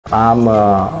I'm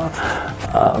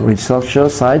a researcher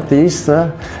scientist,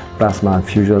 plasma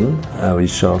fusion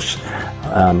research,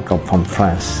 come from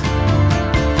France.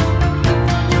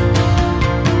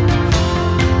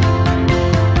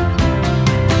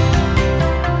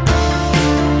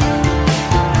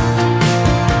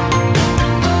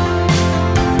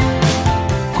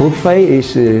 Hefei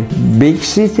is a big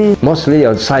city, mostly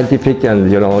on scientific and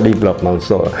development.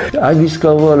 So I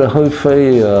discovered the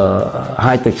Hefei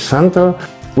high-tech center.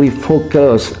 We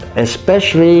focus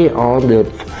especially on the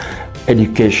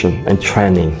education and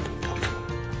training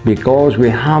because we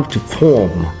have to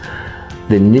form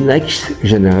the next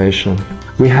generation.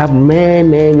 We have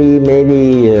many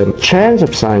change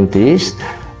of scientists,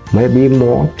 maybe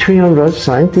more, 300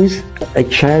 scientists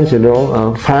exchange,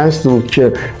 France to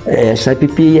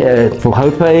ASIPP for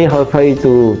Hefei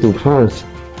to France.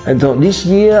 And so this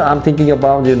year I'm thinking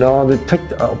about, the tech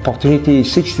opportunity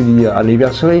 60th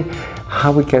anniversary,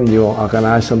 how we can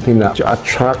organize something to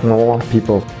attract more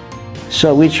people.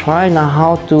 So we try now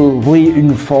how to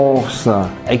reinforce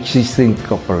existing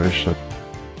cooperation.